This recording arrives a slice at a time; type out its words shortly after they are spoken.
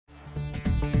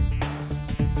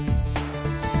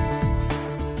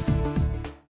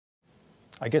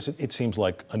I guess it seems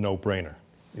like a no-brainer.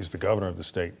 He's the governor of the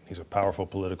state. He's a powerful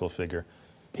political figure.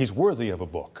 He's worthy of a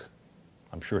book.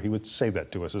 I'm sure he would say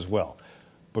that to us as well.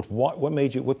 But what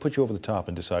put you over the top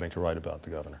in deciding to write about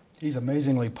the governor? He's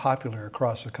amazingly popular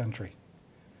across the country.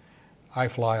 I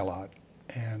fly a lot,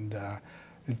 and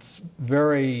it's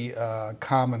very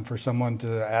common for someone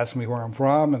to ask me where I'm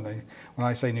from, and when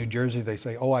I say New Jersey, they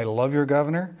say, "Oh, I love your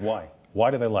governor." Why?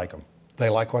 Why do they like him? They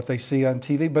like what they see on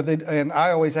TV, and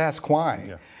I always ask why.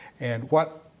 Yeah. And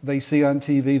what they see on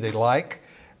TV, they like.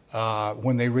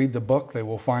 When they read the book, they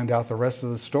will find out the rest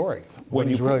of the story. What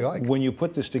he's really like. When you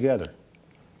put this together,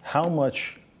 how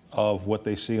much of what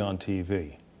they see on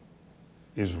TV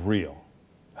is real?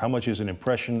 How much is an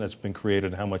impression that's been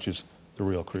created? How much is the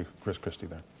real Chris Christie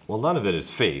there? Well, none of it is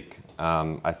fake.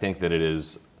 I think that it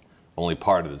is only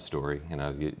part of the story.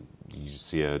 You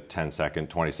see a 10-second,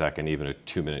 20-second, even a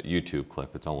 2-minute YouTube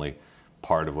clip. It's only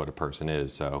part of what a person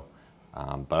is. So,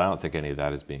 but I don't think any of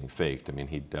that is being faked. I mean,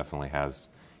 he definitely has,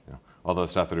 all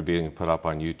those stuff that are being put up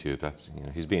on YouTube. That's,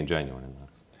 he's being genuine in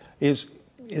this.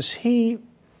 Is he?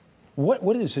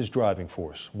 What is his driving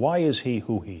force? Why is he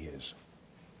who he is?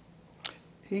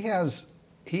 He has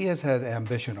had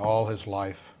ambition all his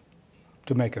life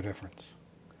to make a difference.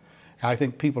 I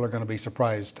think people are going to be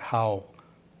surprised how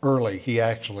early he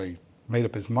actually made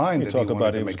up his mind that he wanted to make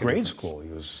a difference. You talk about grade school. He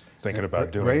was thinking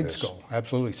about doing this. Grade school,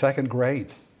 absolutely, 2nd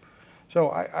grade.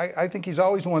 So I think he's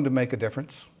always wanted to make a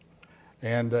difference,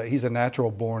 and he's a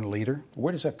natural-born leader.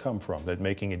 Where does that come from? That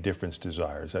making a difference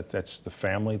desire? That's the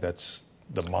family. That's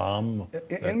the mom.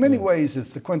 In many ways,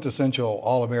 it's the quintessential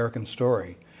all-American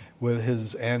story, with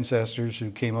his ancestors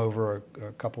who came over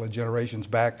a couple of generations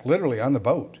back, literally on the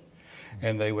boat,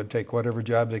 and they would take whatever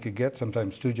job they could get,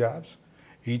 sometimes 2 jobs.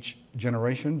 Each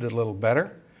generation did a little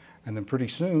better, and then pretty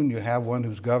soon you have one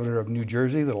who's governor of New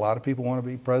Jersey that a lot of people want to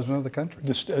be president of the country.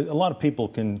 A lot of people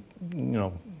can,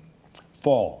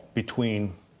 fall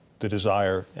between the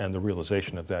desire and the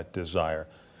realization of that desire.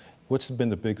 What's been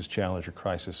the biggest challenge or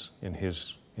crisis in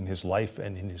his life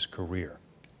and in his career?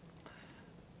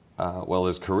 Well,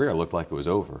 his career looked like it was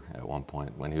over at one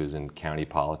point when he was in county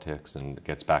politics, and it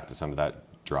gets back to some of that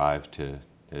drive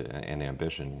and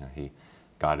ambition. He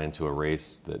got into a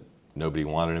race that nobody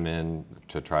wanted him in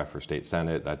to try for state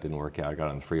senate. That didn't work out. Got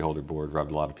on the freeholder board,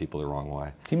 rubbed a lot of people the wrong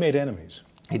way. He made enemies.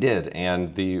 He did,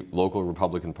 and the local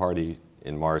Republican Party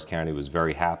in Morris County was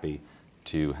very happy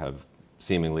to have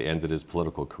seemingly ended his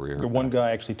political career. The one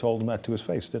guy actually told him that to his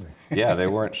face, didn't he? Yeah, they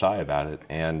weren't shy about it,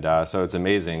 and so it's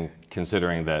amazing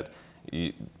considering that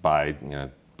by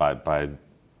in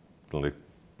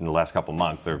the last couple of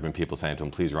months there have been people saying to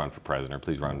him, "Please run for president," or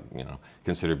 "Please run,"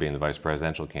 consider being the vice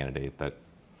presidential candidate. That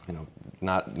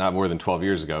not more than 12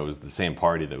 years ago, it was the same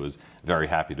party that was very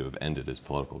happy to have ended his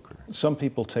political career. Some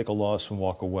people take a loss and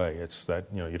walk away. It's that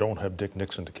you don't have Dick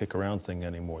Nixon to kick around thing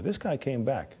anymore. This guy came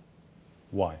back.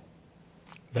 Why?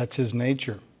 That's his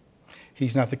nature.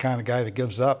 He's not the kind of guy that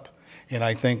gives up. And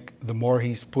I think the more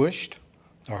he's pushed,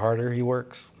 the harder he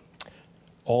works.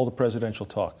 All the presidential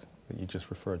talk that you just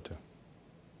referred to,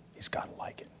 he's got to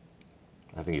like it.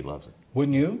 I think he loves it.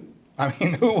 Wouldn't you? I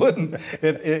mean, who wouldn't?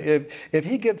 If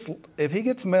he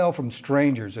gets mail from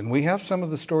strangers, and we have some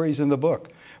of the stories in the book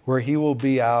where he will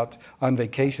be out on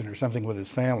vacation or something with his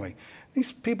family,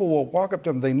 these people will walk up to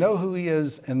him. They know who he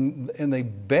is, and they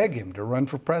beg him to run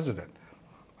for president.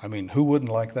 I mean, who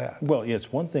wouldn't like that? Well, yeah,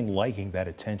 it's one thing liking that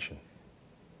attention,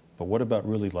 but what about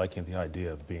really liking the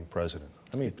idea of being president?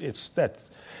 I mean, it's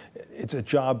a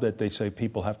job that they say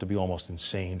people have to be almost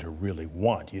insane to really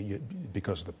want,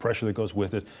 because of the pressure that goes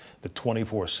with it, the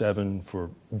 24/7 for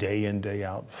day in, day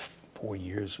out, 4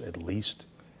 years at least.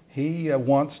 He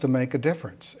wants to make a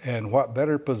difference, and what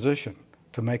better position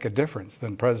to make a difference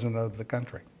than president of the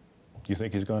country? Do you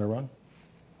think he's going to run?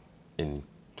 In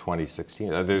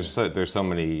 2016, there's so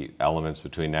many elements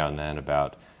between now and then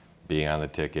about being on the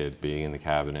ticket, being in the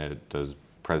cabinet. Does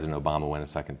President Obama win a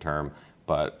 2nd term?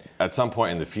 But at some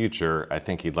point in the future, I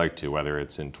think he'd like to, whether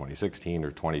it's in 2016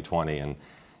 or 2020. And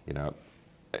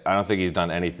I don't think he's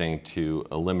done anything to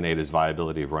eliminate his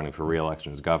viability of running for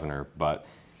re-election as governor. But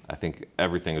I think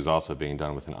everything is also being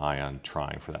done with an eye on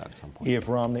trying for that at some point. If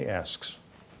Romney asks,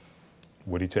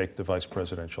 would he take the vice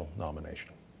presidential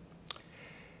nomination?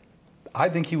 I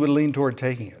think he would lean toward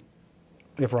taking it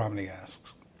if Romney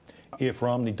asks. If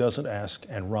Romney doesn't ask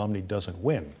and Romney doesn't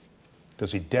win,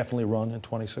 does he definitely run in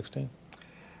 2016?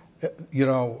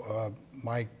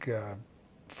 Mike,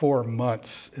 4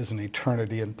 months is an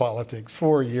eternity in politics.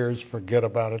 4 years, forget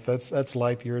about it. That's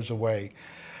light years away.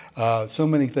 So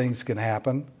many things can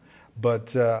happen,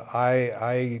 but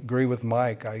I agree with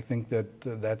Mike. I think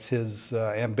that that's his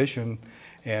ambition,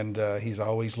 and he's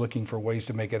always looking for ways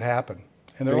to make it happen.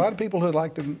 And there are a lot of people who'd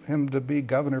like him to be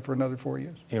governor for another 4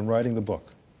 years. In writing the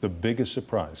book, the biggest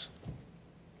surprise?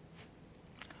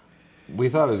 We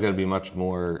thought it was going to be much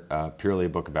more purely a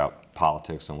book about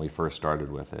politics when we first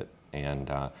started with it,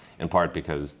 and in part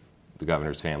because the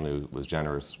governor's family was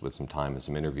generous with some time and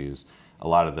some interviews. A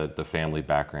lot of the family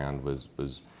background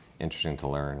was interesting to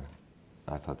learn.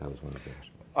 I thought that was one of the best.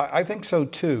 I think so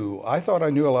too. I thought I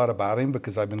knew a lot about him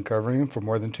because I've been covering him for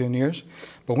more than 10 years.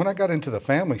 But when I got into the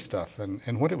family stuff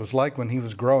and what it was like when he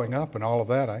was growing up and all of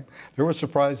that, there were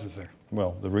surprises there.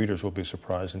 Well, the readers will be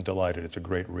surprised and delighted. It's a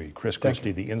great read. Chris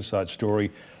Christie, the inside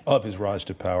story of his rise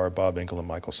to power. Bob Engel and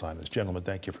Michael Simons. Gentlemen,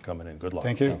 thank you for coming in. Good luck.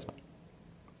 Thank you. Thanks,